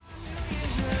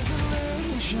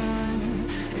Resolution,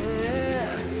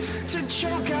 yeah, to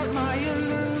choke out my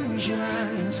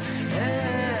illusions,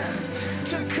 yeah,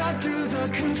 to cut through the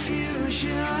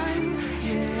confusion,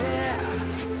 yeah.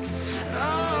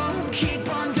 Oh, keep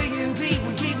on digging deep,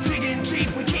 we keep digging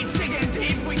deep, we keep digging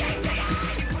deep, we keep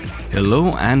digging.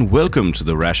 Hello and welcome to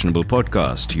the Rationable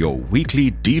Podcast, your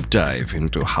weekly deep dive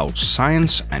into how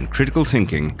science and critical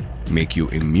thinking make you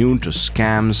immune to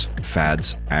scams,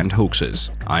 fads, and hoaxes.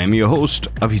 I am your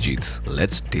host, Abhijit.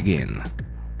 Let's dig in.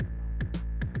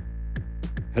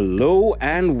 Hello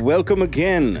and welcome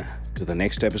again to the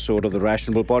next episode of the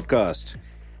Rationable Podcast.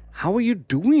 How are you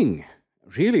doing?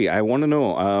 Really, I want to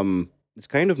know. It's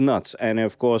kind of nuts. And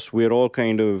of course, we're all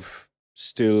kind of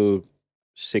still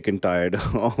sick and tired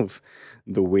of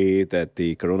the way that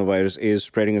the coronavirus is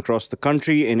spreading across the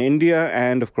country in India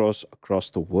and, of course, across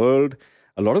the world.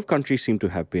 A lot of countries seem to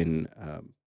have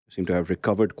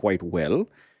recovered quite well,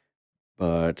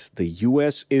 but the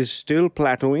US is still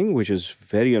plateauing, which is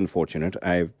very unfortunate.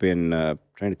 I've been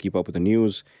trying to keep up with the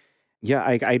news. Yeah,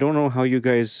 I don't know how you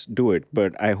guys do it,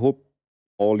 but I hope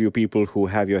all you people who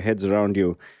have your heads around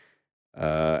you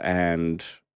and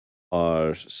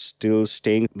are still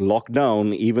staying locked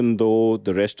down, even though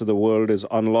the rest of the world is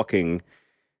unlocking,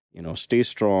 stay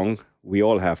strong. We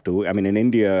all have to. I mean, in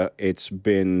India, it's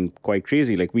been quite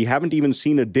crazy. Like, we haven't even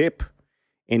seen a dip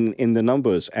in the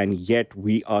numbers, and yet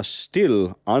we are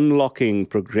still unlocking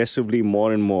progressively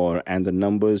more and more, and the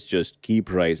numbers just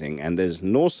keep rising. And there's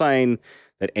no sign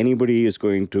that anybody is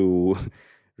going to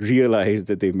realize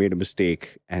that they've made a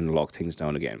mistake and lock things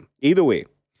down again. Either way,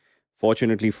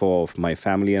 fortunately for my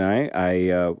family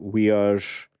and we are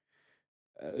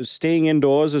staying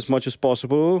indoors as much as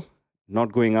possible,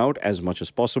 not going out as much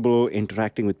as possible,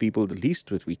 interacting with people the least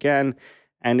that we can.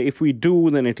 And if we do,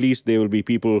 then at least there will be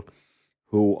people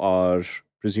who are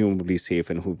presumably safe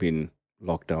and who've been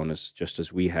locked down just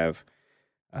as we have.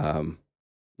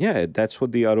 That's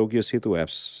what the Arogya Setu app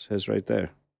says right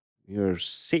there. You're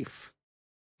safe.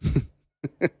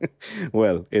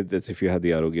 Well, it's if you have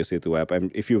the Arogya Setu app.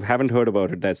 If you haven't heard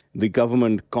about it, that's the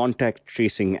government contact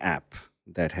tracing app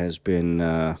that has been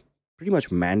pretty much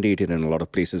mandated in a lot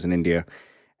of places in India.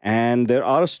 And there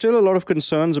are still a lot of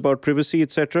concerns about privacy,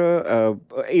 etc.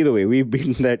 Either way, we've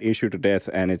beaten that issue to death,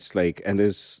 and and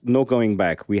there's no going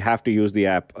back. We have to use the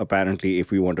app, apparently,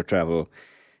 if we want to travel.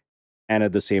 And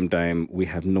at the same time, we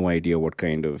have no idea what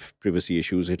kind of privacy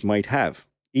issues it might have,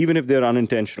 even if they're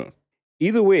unintentional.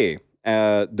 Either way,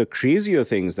 the crazier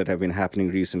things that have been happening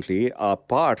recently,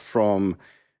 apart from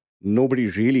nobody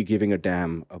really giving a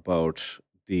damn about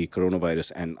the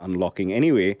coronavirus and unlocking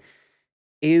anyway,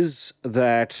 is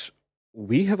that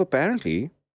we have apparently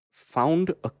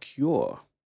found a cure.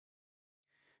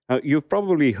 Now, you've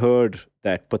probably heard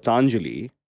that Patanjali,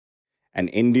 an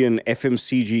Indian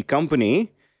FMCG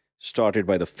company started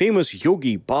by the famous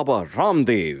yogi Baba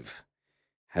Ramdev,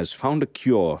 has found a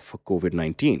cure for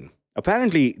COVID-19.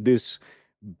 Apparently, this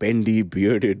bendy,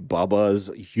 bearded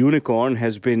Baba's unicorn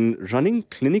has been running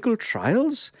clinical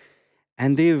trials,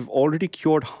 and they've already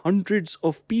cured hundreds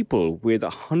of people with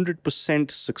 100%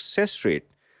 success rate.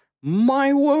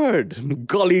 My word!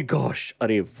 Golly gosh!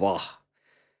 Arey vah!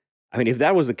 I mean, if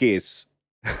that was the case,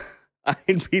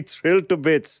 I'd be thrilled to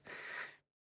bits.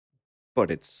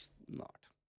 But it's not.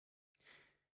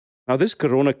 Now, this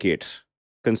Corona kit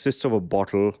consists of a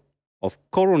bottle of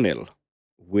Coronel,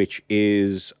 which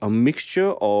is a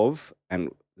mixture of,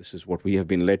 and this is what we have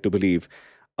been led to believe,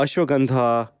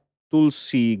 ashwagandha,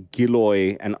 tulsi,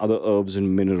 giloy, and other herbs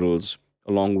and minerals,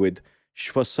 along with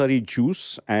shvasari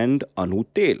juice and anu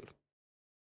tel.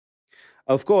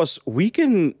 Of course, we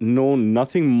can know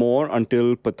nothing more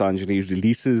until Patanjali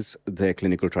releases their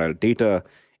clinical trial data,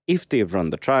 if they've run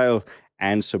the trial,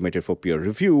 and submit it for peer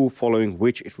review, following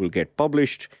which it will get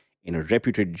published in a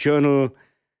reputed journal.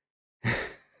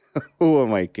 Who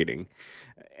am I kidding?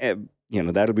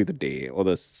 That'll be the day or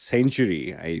the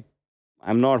century.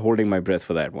 I'm not holding my breath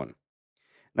for that one.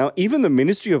 Now, even the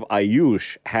Ministry of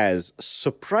Ayush has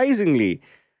surprisingly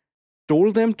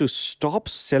told them to stop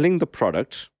selling the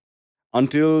product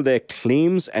until their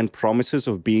claims and promises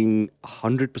of being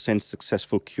 100%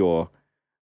 successful cure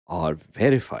are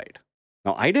verified.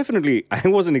 Now, I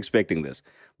wasn't expecting this,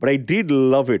 but I did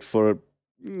love it for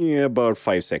about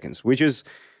 5 seconds, which is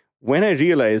when I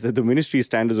realized that the ministry's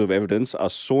standards of evidence are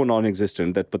so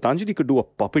non-existent that Patanjali could do a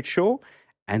puppet show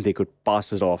and they could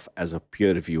pass it off as a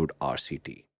peer-reviewed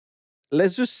RCT.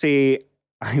 Let's just say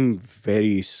I'm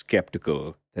very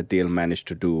skeptical that they'll manage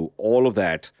to do all of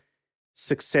that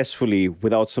successfully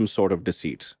without some sort of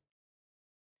deceit.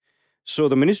 So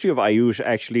the Ministry of Ayush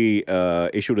actually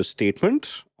issued a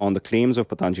statement on the claims of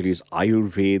Patanjali's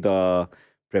Ayurveda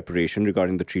preparation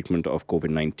regarding the treatment of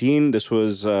COVID-19. This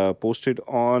was posted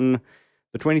on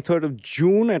the 23rd of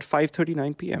June at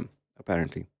 5:39 p.m.,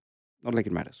 apparently. Not like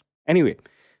it matters. Anyway,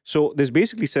 so this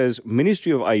basically says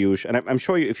Ministry of Ayush, and I'm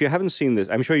sure if you haven't seen this,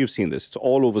 I'm sure you've seen this. It's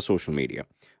all over social media.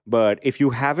 But if you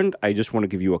haven't, I just want to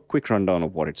give you a quick rundown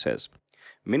of what it says.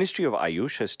 Ministry of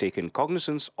Ayush has taken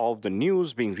cognizance of the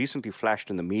news being recently flashed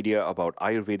in the media about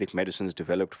Ayurvedic medicines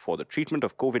developed for the treatment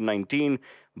of COVID-19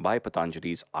 by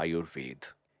Patanjali's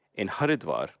Ayurved in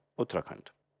Haridwar, Uttarakhand.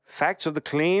 Facts of the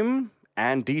claim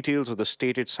and details of the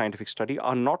stated scientific study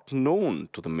are not known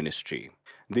to the ministry.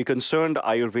 The concerned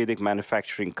Ayurvedic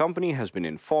manufacturing company has been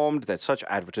informed that such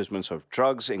advertisements of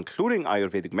drugs, including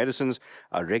Ayurvedic medicines,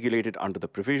 are regulated under the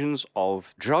provisions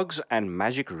of Drugs and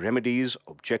Magic Remedies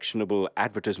Objectionable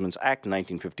Advertisements Act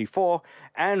 1954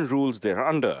 and rules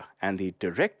thereunder, and the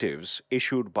directives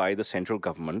issued by the central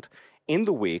government in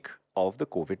the wake of the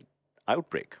COVID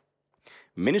outbreak.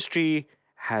 Ministry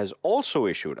has also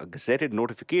issued a gazetted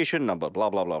notification number blah,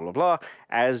 blah, blah, blah, blah,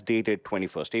 as dated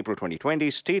 21st April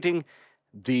 2020, stating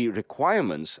the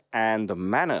requirements and the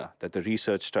manner that the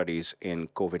research studies in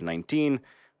COVID-19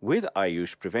 with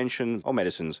Ayush prevention or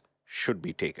medicines should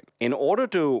be taken. In order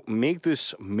to make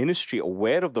this ministry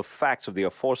aware of the facts of the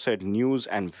aforesaid news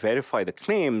and verify the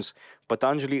claims,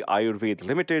 Patanjali Ayurved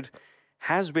Limited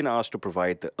has been asked to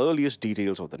provide the earliest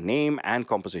details of the name and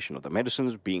composition of the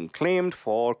medicines being claimed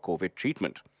for COVID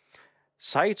treatment,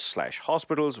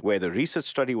 sites/hospitals where the research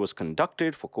study was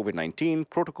conducted for COVID-19,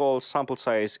 protocols, sample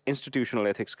size, institutional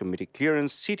ethics committee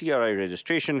clearance, CTRI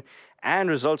registration, and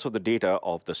results of the data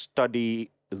of the studies,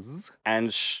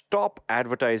 and stop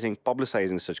advertising,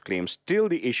 publicizing such claims till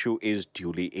the issue is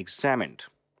duly examined.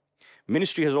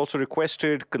 Ministry has also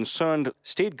requested concerned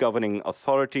state governing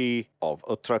authority of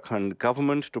Uttarakhand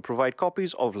government to provide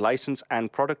copies of license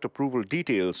and product approval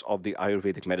details of the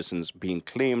Ayurvedic medicines being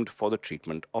claimed for the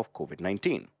treatment of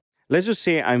COVID-19. Let's just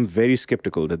say I'm very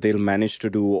skeptical that they'll manage to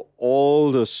do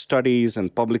all the studies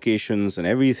and publications and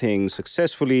everything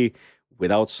successfully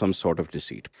without some sort of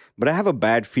deceit. But I have a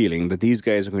bad feeling that these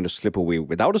guys are going to slip away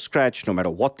without a scratch no matter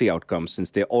what the outcome,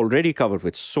 since they're already covered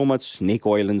with so much snake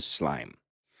oil and slime.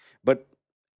 But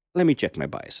let me check my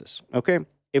biases, okay?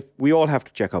 If we all have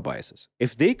to check our biases.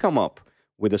 If they come up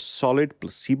with a solid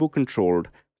placebo-controlled,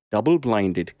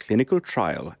 double-blinded clinical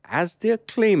trial, as they're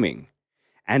claiming,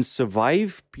 and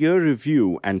survive peer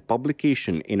review and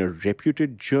publication in a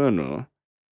reputed journal,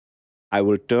 I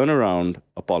will turn around,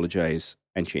 apologize,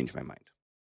 and change my mind.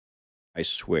 I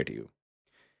swear to you.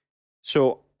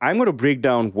 So I'm going to break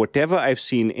down whatever I've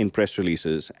seen in press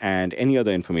releases and any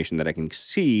other information that I can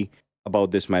see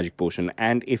about this magic potion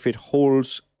and if it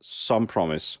holds some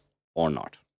promise or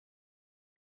not.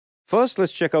 First,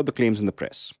 let's check out the claims in the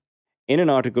press. In an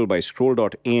article by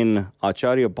Scroll.in,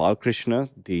 Acharya Balkrishna,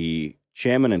 the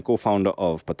chairman and co-founder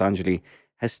of Patanjali,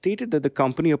 has stated that the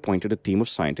company appointed a team of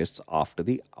scientists after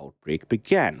the outbreak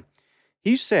began.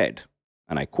 He said,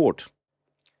 and I quote,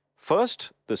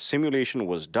 "First, the simulation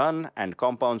was done and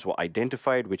compounds were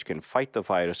identified which can fight the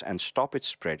virus and stop its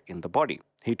spread in the body,"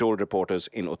 he told reporters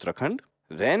in Uttarakhand.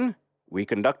 "Then, we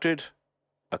conducted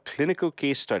a clinical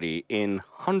case study in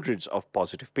hundreds of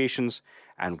positive patients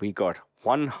and we got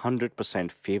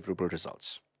 100% favorable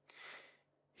results."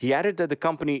 He added that the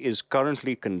company is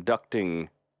currently conducting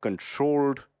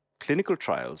controlled clinical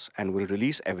trials and will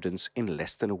release evidence in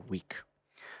less than a week.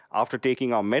 After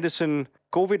taking our medicine,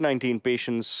 COVID-19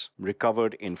 patients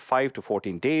recovered in 5 to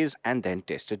 14 days and then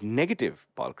tested negative,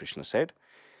 Balkrishna said.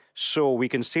 So we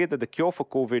can say that the cure for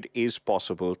COVID is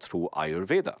possible through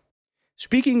Ayurveda.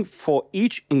 Speaking for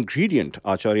each ingredient,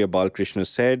 Acharya Balkrishna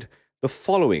said the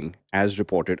following as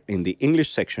reported in the English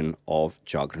section of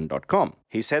Jagran.com.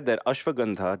 He said that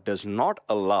ashwagandha does not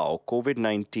allow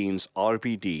COVID-19's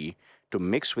RBD to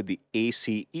mix with the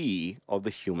ACE of the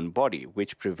human body,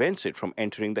 which prevents it from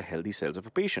entering the healthy cells of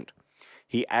a patient.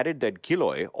 He added that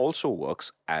Giloy also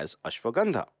works as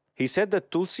ashwagandha. He said that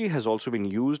Tulsi has also been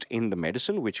used in the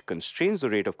medicine, which constrains the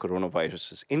rate of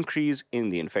coronavirus's increase in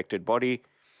the infected body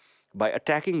by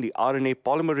attacking the RNA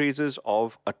polymerases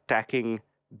of attacking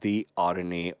the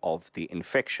RNA of the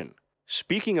infection.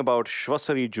 Speaking about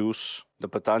Shvasari juice, the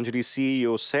Patanjali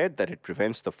CEO said that it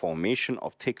prevents the formation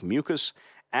of thick mucus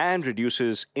and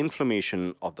reduces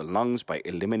inflammation of the lungs by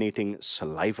eliminating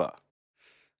saliva.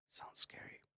 Sounds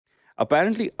scary.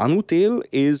 Apparently, Anutel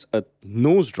is a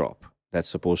nose drop that's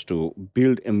supposed to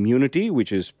build immunity,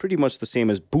 which is pretty much the same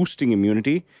as boosting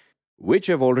immunity, which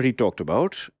I've already talked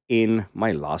about in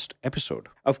my last episode.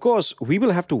 Of course, we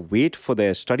will have to wait for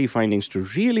their study findings to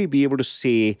really be able to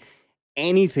say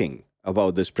anything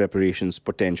about this preparation's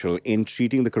potential in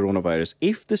treating the coronavirus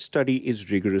if the study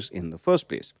is rigorous in the first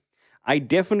place. I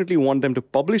definitely want them to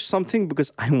publish something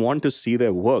because I want to see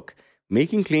their work.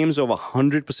 Making claims of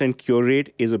 100% cure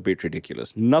rate is a bit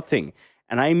ridiculous. Nothing,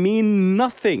 and I mean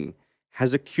nothing,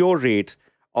 has a cure rate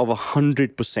of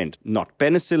 100%. Not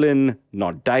penicillin,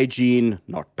 not Digene,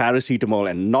 not paracetamol,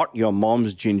 and not your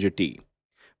mom's ginger tea.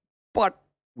 But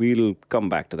we'll come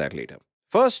back to that later.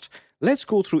 First, let's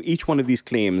go through each one of these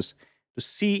claims to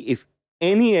see if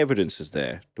any evidence is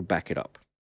there to back it up.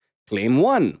 Claim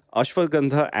 1.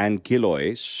 Ashwagandha and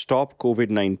Giloy stop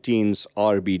COVID-19's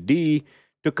RBD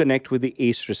to connect with the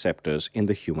ACE receptors in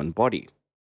the human body.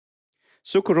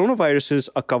 So coronaviruses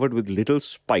are covered with little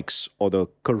spikes, or the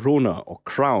corona or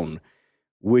crown,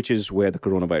 which is where the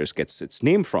coronavirus gets its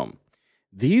name from.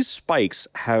 These spikes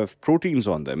have proteins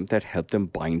on them that help them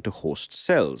bind to host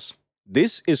cells.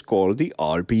 This is called the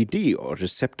RBD, or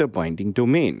receptor binding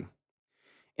domain.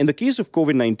 In the case of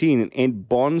COVID-19, it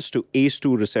bonds to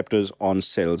ACE2 receptors on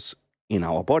cells in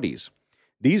our bodies.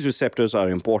 These receptors are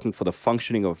important for the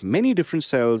functioning of many different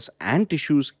cells and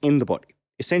tissues in the body.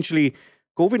 Essentially,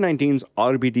 COVID-19's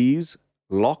RBDs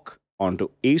lock onto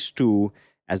ACE2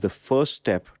 as the first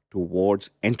step towards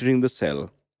entering the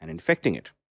cell and infecting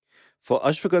it. For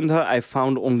ashwagandha, I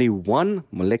found only one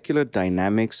molecular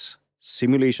dynamics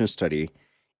simulation study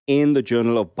in the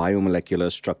Journal of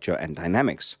Biomolecular Structure and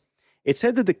Dynamics. It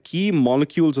said that the key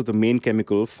molecules of the main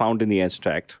chemical found in the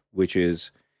extract, which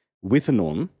is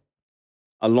withanone,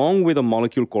 along with a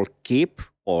molecule called CAPE,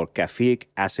 or caffeic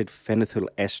acid phenethyl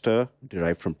ester,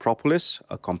 derived from propolis,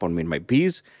 a compound made by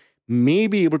bees, may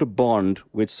be able to bond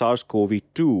with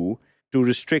SARS-CoV-2 to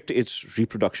restrict its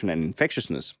reproduction and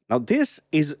infectiousness. Now, this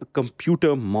is a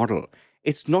computer model.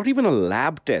 It's not even a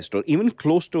lab test or even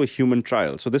close to a human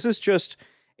trial. So this is just,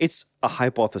 it's a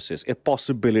hypothesis, a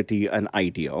possibility, an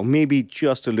idea, or maybe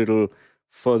just a little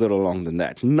further along than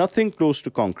that. Nothing close to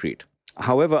concrete.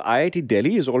 However, IIT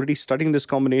Delhi is already studying this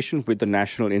combination with the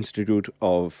National Institute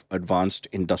of Advanced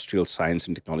Industrial Science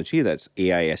and Technology, that's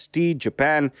AIST,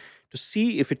 Japan, to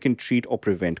see if it can treat or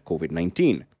prevent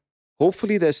COVID-19.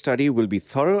 Hopefully, their study will be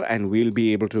thorough and will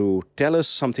be able to tell us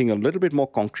something a little bit more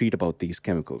concrete about these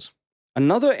chemicals.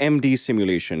 Another MD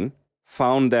simulation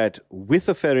found that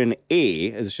withaferin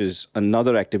A, which is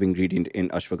another active ingredient in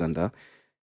ashwagandha,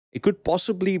 it could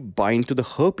possibly bind to the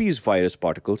herpes virus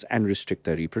particles and restrict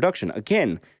their reproduction.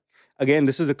 Again,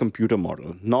 this is a computer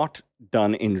model, not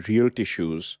done in real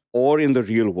tissues or in the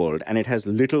real world, and it has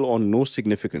little or no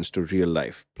significance to real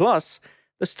life. Plus,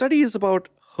 the study is about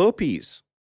herpes,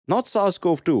 not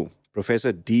SARS-CoV-2.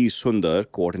 Professor D. Sundar,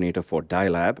 coordinator for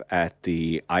DILAB at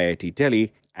the IIT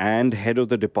Delhi and head of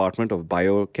the Department of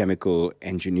Biochemical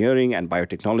Engineering and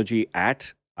Biotechnology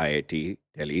at IIT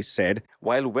Delhi, said,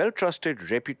 while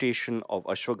well-trusted reputation of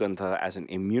ashwagandha as an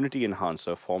immunity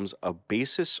enhancer forms a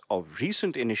basis of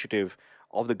recent initiative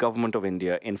of the Government of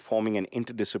India in forming an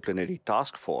interdisciplinary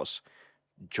task force,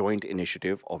 joint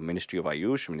initiative of Ministry of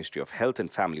Ayush, Ministry of Health and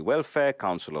Family Welfare,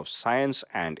 Council of Science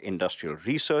and Industrial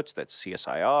Research, that's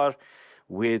CSIR,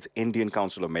 with Indian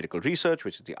Council of Medical Research,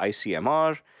 which is the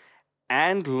ICMR,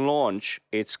 and launch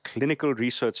its clinical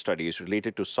research studies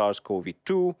related to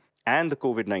SARS-CoV-2 and the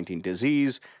COVID-19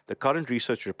 disease. The current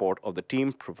research report of the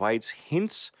team provides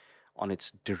hints on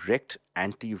its direct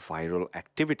antiviral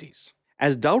activities.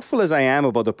 As doubtful as I am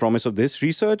about the promise of this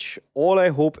research, all I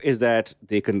hope is that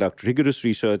they conduct rigorous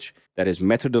research that is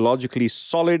methodologically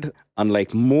solid,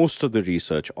 unlike most of the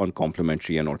research on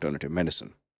complementary and alternative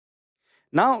medicine.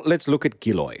 Now let's look at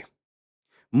Giloy.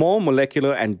 More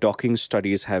molecular and docking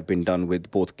studies have been done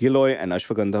with both Giloy and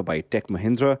ashwagandha by Tech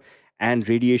Mahindra and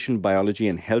Radiation Biology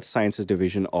and Health Sciences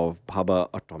Division of Bhabha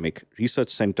Atomic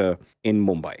Research Center in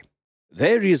Mumbai.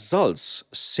 Their results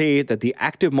say that the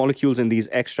active molecules in these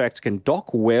extracts can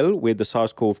dock well with the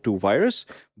SARS-CoV-2 virus,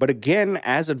 but again,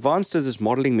 as advanced as this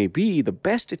modeling may be, the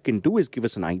best it can do is give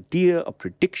us an idea, a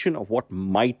prediction of what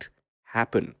might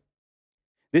happen.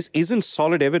 This isn't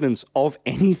solid evidence of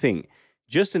anything,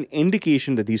 just an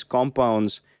indication that these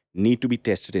compounds need to be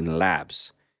tested in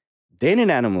labs, then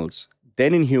in animals,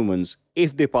 then in humans,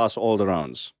 if they pass all the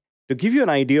rounds. To give you an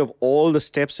idea of all the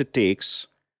steps it takes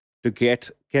to get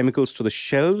chemicals to the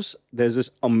shelves, there's this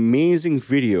amazing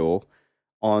video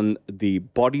on the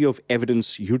Body of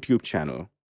Evidence YouTube channel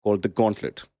called The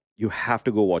Gauntlet. You have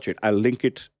to go watch it. I'll link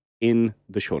it in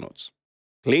the show notes.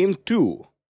 Claim 2.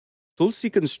 Tulsi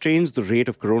constrains the rate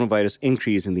of coronavirus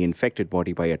increase in the infected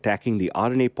body by attacking the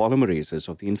RNA polymerases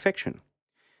of the infection.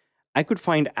 I could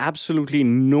find absolutely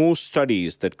no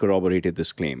studies that corroborated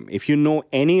this claim. If you know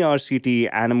any RCT,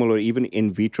 animal, or even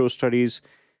in vitro studies,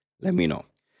 let me know.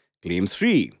 Claim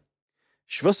 3.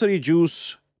 Shvasari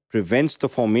juice prevents the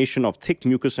formation of thick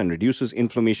mucus and reduces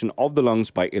inflammation of the lungs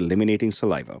by eliminating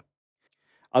saliva.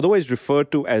 Otherwise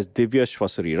referred to as Divya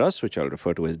Shvasari Ras, which I'll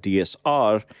refer to as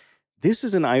DSR, this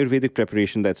is an Ayurvedic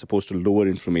preparation that's supposed to lower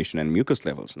inflammation and mucus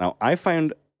levels. Now, I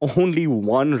found only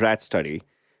one rat study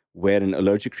where an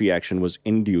allergic reaction was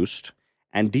induced,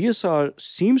 and DSR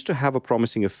seems to have a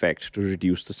promising effect to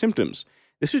reduce the symptoms.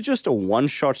 This is just a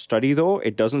one-shot study, though.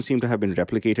 It doesn't seem to have been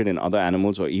replicated in other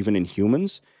animals or even in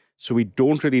humans, so we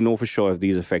don't really know for sure if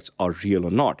these effects are real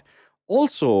or not.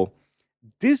 Also,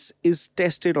 this is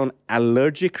tested on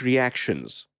allergic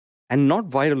reactions and not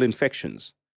viral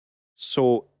infections,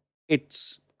 so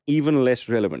it's even less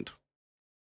relevant.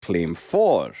 Claim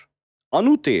 4.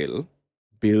 Anutel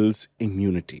builds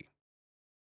immunity.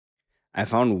 I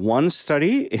found one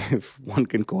study, if one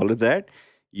can call it that,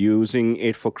 using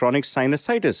it for chronic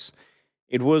sinusitis.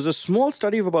 It was a small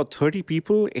study of about 30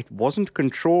 people. It wasn't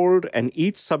controlled, and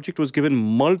each subject was given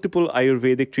multiple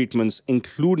Ayurvedic treatments,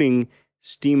 including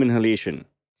steam inhalation.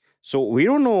 So we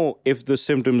don't know if the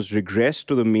symptoms regressed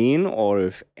to the mean or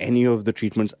if any of the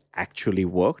treatments actually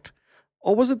worked.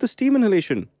 Or was it the steam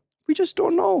inhalation? We just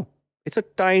don't know. It's a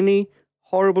tiny,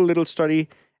 horrible little study,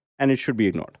 and it should be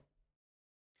ignored.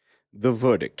 The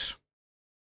verdict.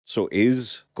 So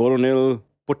is Coronil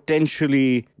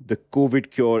potentially the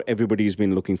COVID cure everybody's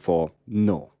been looking for?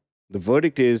 No. The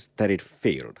verdict is that it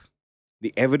failed.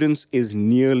 The evidence is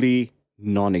nearly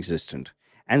non-existent.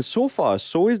 And so far,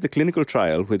 so is the clinical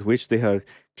trial with which they are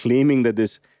claiming that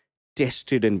this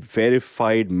tested and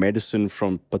verified medicine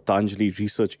from Patanjali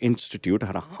Research Institute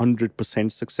had a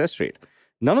 100% success rate.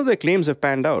 None of their claims have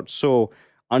panned out. So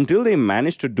until they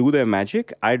manage to do their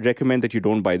magic, I'd recommend that you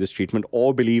don't buy this treatment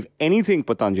or believe anything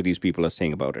Patanjali's people are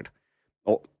saying about it.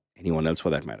 Or anyone else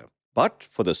for that matter. But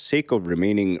for the sake of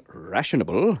remaining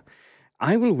rationable,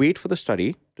 I will wait for the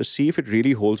study to see if it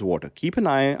really holds water. Keep an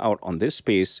eye out on this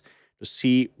space to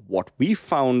see what we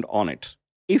found on it,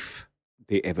 if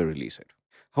they ever release it.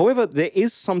 However, there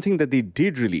is something that they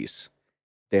did release,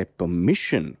 their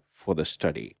permission for the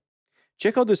study.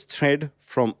 Check out this thread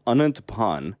from Anant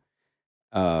Bhan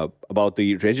about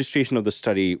the registration of the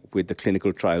study with the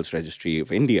Clinical Trials Registry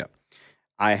of India.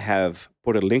 I have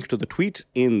put a link to the tweet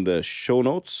in the show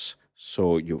notes,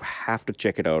 so you have to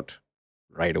check it out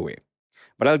right away.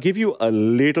 But I'll give you a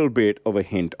little bit of a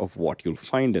hint of what you'll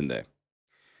find in there.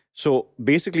 So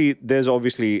basically, there's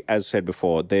obviously, as said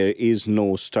before, there is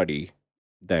no study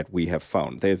that we have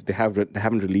found. They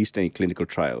haven't released any clinical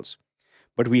trials.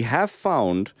 But we have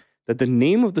found that the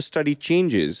name of the study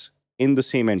changes in the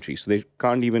same entry, so they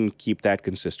can't even keep that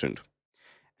consistent.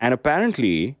 And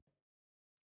apparently,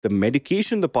 the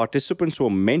medication the participants were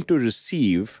meant to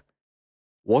receive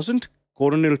wasn't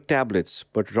Coronil tablets,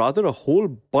 but rather a whole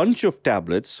bunch of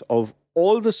tablets of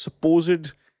all the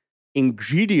supposed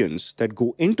ingredients that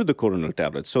go into the Coronil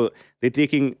tablets. So they're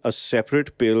taking a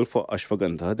separate pill for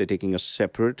ashwagandha, they're taking a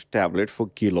separate tablet for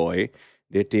giloy,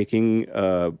 they're taking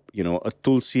a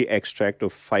tulsi extract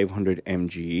of 500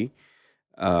 mg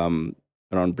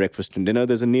around breakfast and dinner.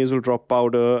 There's a nasal drop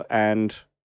powder and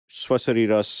Shvasari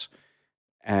Ras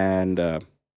and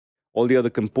all the other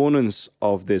components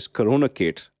of this Corona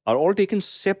kit are all taken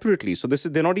separately. So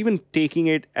they're not even taking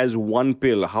it as one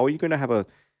pill. How are you going to have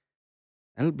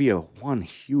that'll be one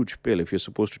huge pill if you're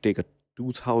supposed to take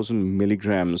 2,000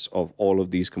 milligrams of all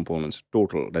of these components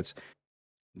total.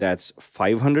 That's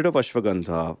 500 of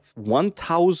ashwagandha,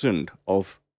 1,000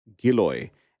 of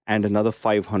giloy, and another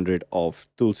 500 of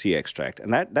tulsi extract.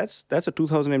 And that's a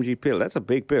 2,000 mg pill. That's a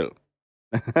big pill.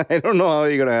 I don't know how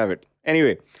you're going to have it.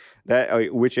 Anyway,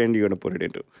 which end you're going to put it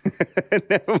into?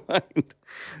 Never mind.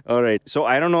 All right. So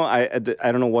I don't know. I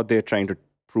don't know what they're trying to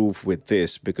prove with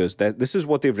this, because this is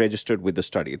what they've registered with the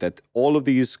study, that all of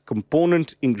these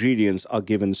component ingredients are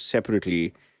given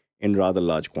separately in rather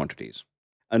large quantities.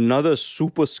 Another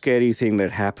super scary thing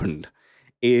that happened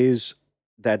is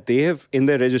that they have, in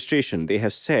their registration, they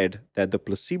have said that the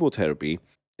placebo therapy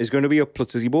is going to be a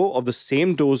placebo of the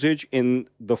same dosage in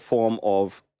the form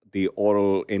of the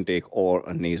oral intake or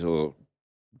a nasal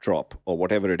drop or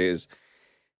whatever it is.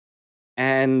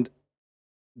 And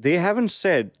they haven't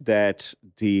said that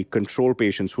the control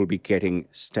patients will be getting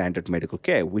standard medical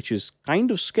care, which is kind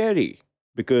of scary,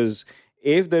 because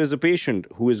if there is a patient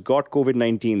who has got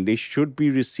COVID-19, they should be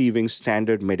receiving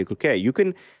standard medical care. You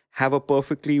can have a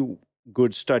perfectly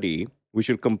good study which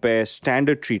will compare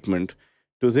standard treatment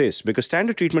to this, because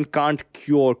standard treatment can't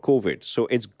cure COVID. So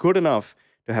it's good enough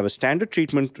to have a standard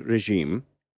treatment regime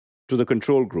to the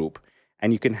control group,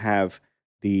 and you can have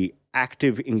the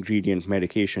active ingredient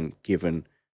medication given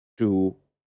to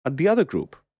the other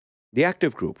group, the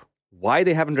active group. Why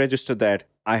they haven't registered that,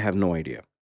 I have no idea.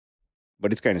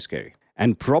 But it's kind of scary.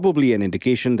 And probably an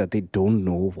indication that they don't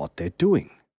know what they're doing.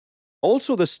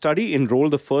 Also, the study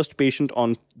enrolled the first patient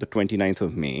on the 29th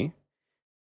of May.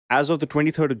 As of the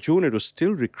 23rd of June, it was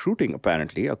still recruiting,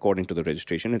 apparently, according to the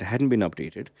registration. It hadn't been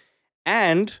updated.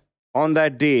 And on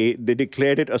that day, they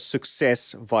declared it a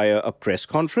success via a press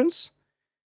conference.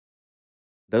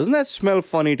 Doesn't that smell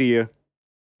funny to you?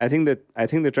 I think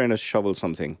they're trying to shovel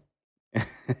something.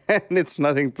 And it's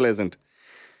nothing pleasant.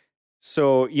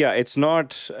 So, yeah, it's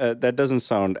not, that doesn't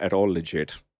sound at all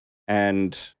legit.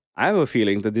 And I have a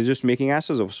feeling that they're just making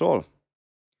asses of us all.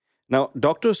 Now,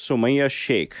 Dr. Sumaiya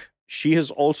Sheikh, she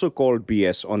has also called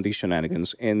BS on these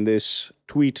shenanigans in this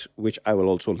tweet, which I will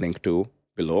also link to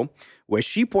below, where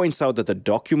she points out that the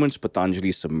documents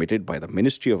Patanjali submitted by the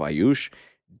Ministry of Ayush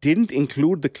didn't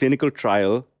include the clinical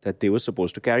trial that they were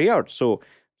supposed to carry out. So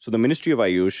the Ministry of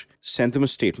Ayush sent them a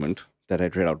statement that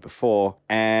I'd read out before,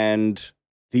 and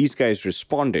these guys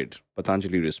responded,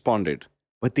 Patanjali responded,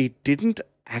 but they didn't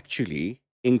actually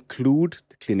include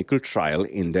the clinical trial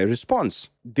in their response.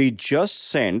 They just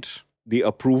sent the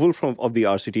approval of the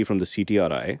RCT from the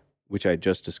CTRI, which I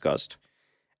just discussed,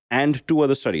 and two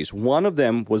other studies. One of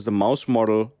them was the mouse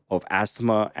model of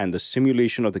asthma and the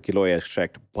simulation of the Giloy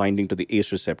extract binding to the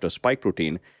ACE receptor spike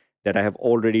protein that I have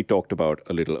already talked about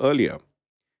a little earlier.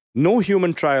 No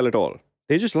human trial at all.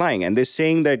 They're just lying, and they're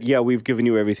saying that, yeah, we've given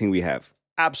you everything we have.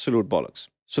 Absolute bollocks.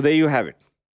 So there you have it.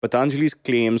 Patanjali's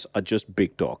claims are just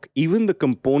big talk. Even the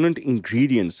component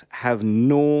ingredients have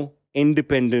no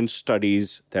independent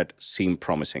studies that seem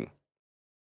promising.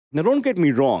 Now, don't get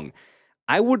me wrong.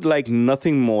 I would like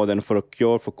nothing more than for a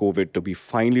cure for COVID to be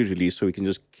finally released so we can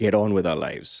just get on with our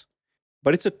lives.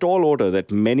 But it's a tall order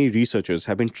that many researchers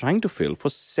have been trying to fill for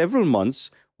several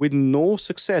months with no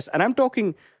success. And I'm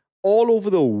talking all over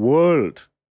the world.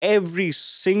 Every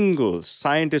single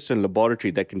scientist and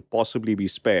laboratory that can possibly be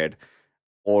spared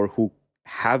or who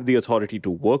have the authority to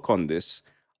work on this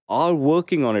are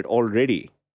working on it already.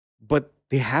 But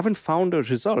they haven't found a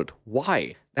result.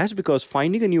 Why? That's because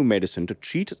finding a new medicine to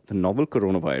treat the novel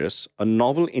coronavirus, a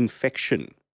novel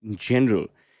infection in general,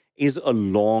 is a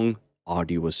long,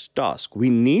 arduous task. We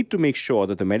need to make sure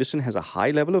that the medicine has a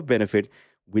high level of benefit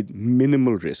with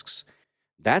minimal risks.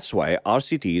 That's why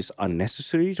RCTs are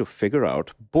necessary to figure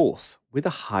out both with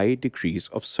a high degrees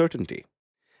of certainty.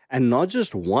 And not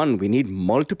just one, we need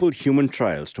multiple human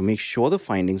trials to make sure the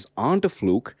findings aren't a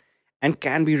fluke and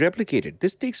can be replicated.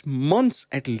 This takes months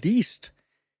at least,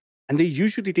 and they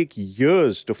usually take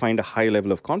years to find a high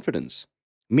level of confidence.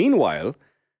 Meanwhile,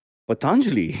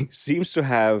 Patanjali seems to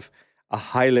have a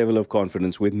high level of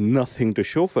confidence with nothing to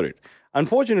show for it.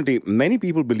 Unfortunately, many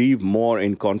people believe more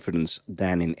in confidence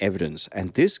than in evidence,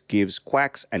 and this gives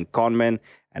quacks and conmen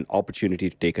an opportunity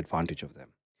to take advantage of them.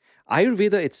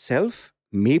 Ayurveda itself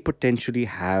may potentially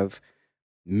have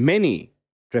many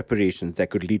preparations that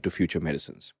could lead to future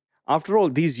medicines. After all,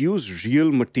 these use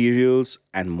real materials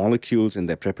and molecules in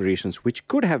their preparations, which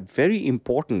could have very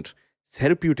important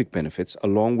therapeutic benefits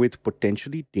along with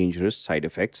potentially dangerous side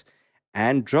effects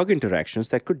and drug interactions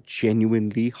that could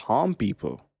genuinely harm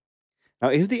people. Now,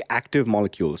 if the active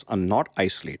molecules are not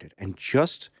isolated and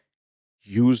just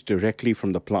used directly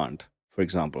from the plant, for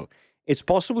example, it's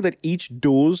possible that each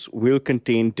dose will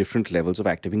contain different levels of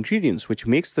active ingredients, which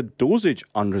makes the dosage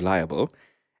unreliable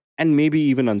and maybe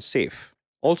even unsafe.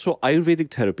 Also, Ayurvedic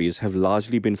therapies have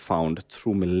largely been found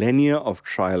through millennia of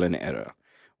trial and error,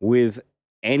 with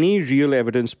any real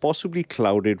evidence possibly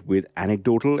clouded with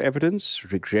anecdotal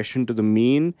evidence, regression to the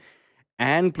mean,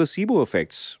 and placebo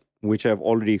effects, which I've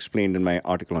already explained in my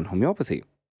article on homeopathy.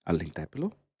 I'll link that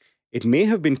below. It may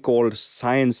have been called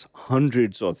science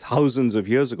hundreds or thousands of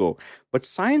years ago, but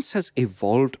science has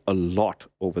evolved a lot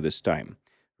over this time.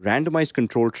 Randomized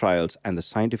controlled trials and the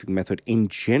scientific method in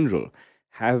general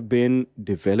have been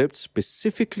developed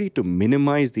specifically to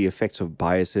minimize the effects of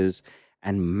biases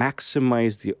and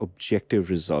maximize the objective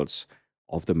results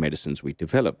of the medicines we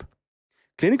develop.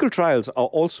 Clinical trials are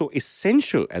also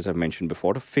essential, as I've mentioned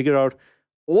before, to figure out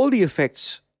all the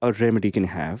effects a remedy can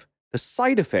have, the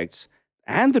side effects,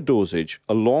 and the dosage,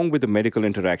 along with the medical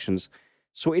interactions,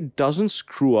 so it doesn't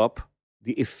screw up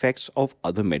the effects of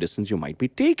other medicines you might be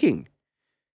taking.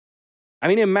 I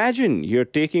mean, imagine you're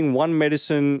taking one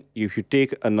medicine, if you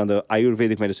take another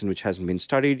Ayurvedic medicine which hasn't been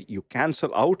studied, you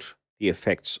cancel out the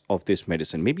effects of this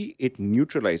medicine. Maybe it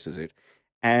neutralizes it,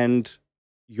 and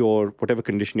your whatever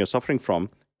condition you're suffering from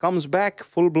comes back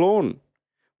full blown.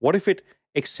 What if it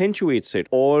accentuates it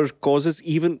or causes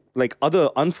even like other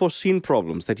unforeseen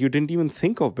problems that you didn't even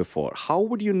think of before. How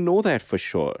would you know that for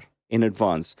sure in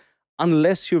advance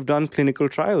unless you've done clinical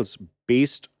trials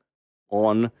based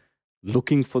on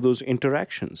looking for those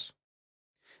interactions?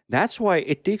 That's why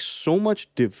it takes so much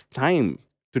time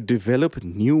to develop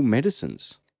new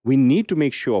medicines. We need to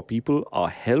make sure people are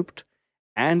helped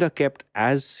and are kept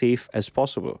as safe as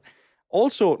possible.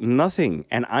 Also, nothing,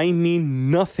 and I mean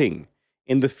nothing,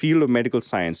 in the field of medical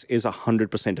science is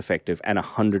 100% effective and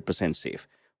 100% safe.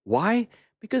 Why?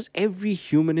 Because every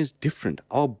human is different.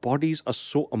 Our bodies are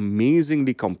so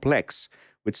amazingly complex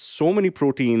with so many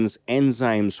proteins,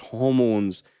 enzymes,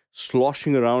 hormones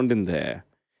sloshing around in there.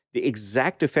 The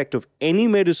exact effect of any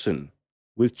medicine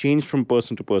will change from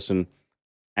person to person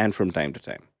and from time to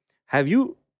time. Have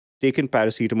you taken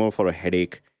paracetamol for a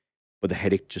headache, but the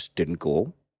headache just didn't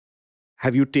go?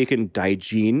 Have you taken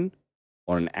Digene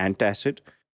or an antacid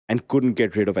and couldn't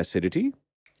get rid of acidity?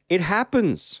 It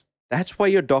happens. That's why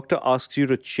your doctor asks you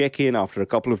to check in after a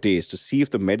couple of days to see if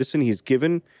the medicine he's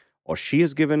given or she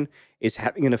has given is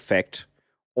having an effect,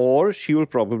 or she will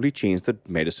probably change the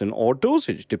medicine or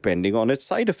dosage depending on its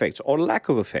side effects or lack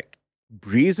of effect.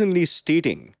 Brazenly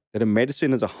stating that a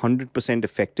medicine is 100%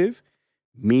 effective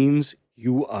means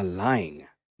you are lying.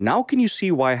 Now can you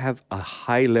see why I have a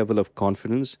high level of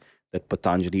confidence that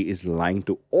Patanjali is lying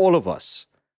to all of us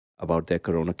about their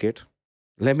Corona kit?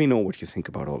 Let me know what you think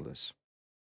about all this.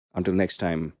 Until next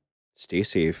time, stay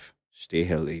safe, stay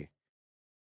healthy,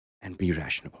 and be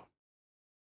rational.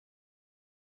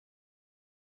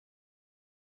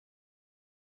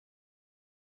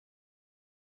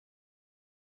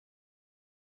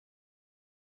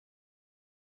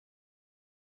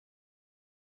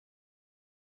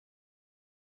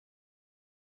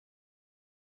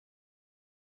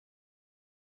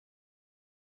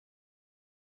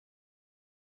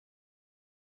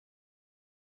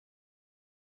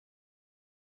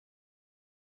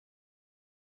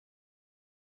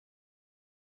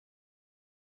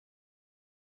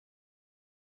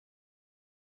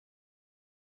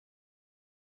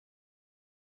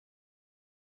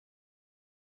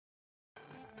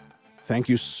 Thank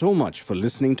you so much for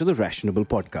listening to the Rationable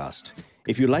Podcast.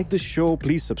 If you like this show,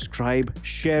 please subscribe,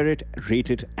 share it,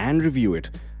 rate it, and review it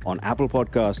on Apple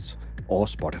Podcasts or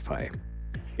Spotify.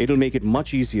 It'll make it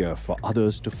much easier for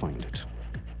others to find it.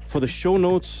 For the show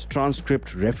notes,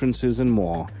 transcript, references, and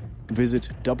more, visit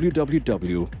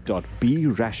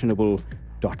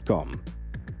www.berationable.com.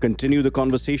 Continue the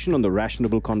conversation on the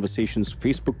Rationable Conversations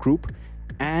Facebook group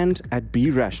and at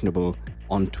Be Rationable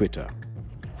on Twitter.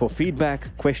 For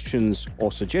feedback, questions,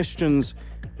 or suggestions,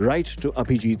 write to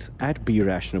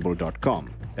abhijit@berationable.com.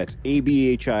 That's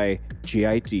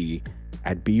ABHIJIT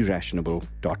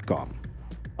 @berationable.com.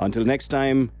 Until next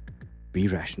time, be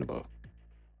rationable.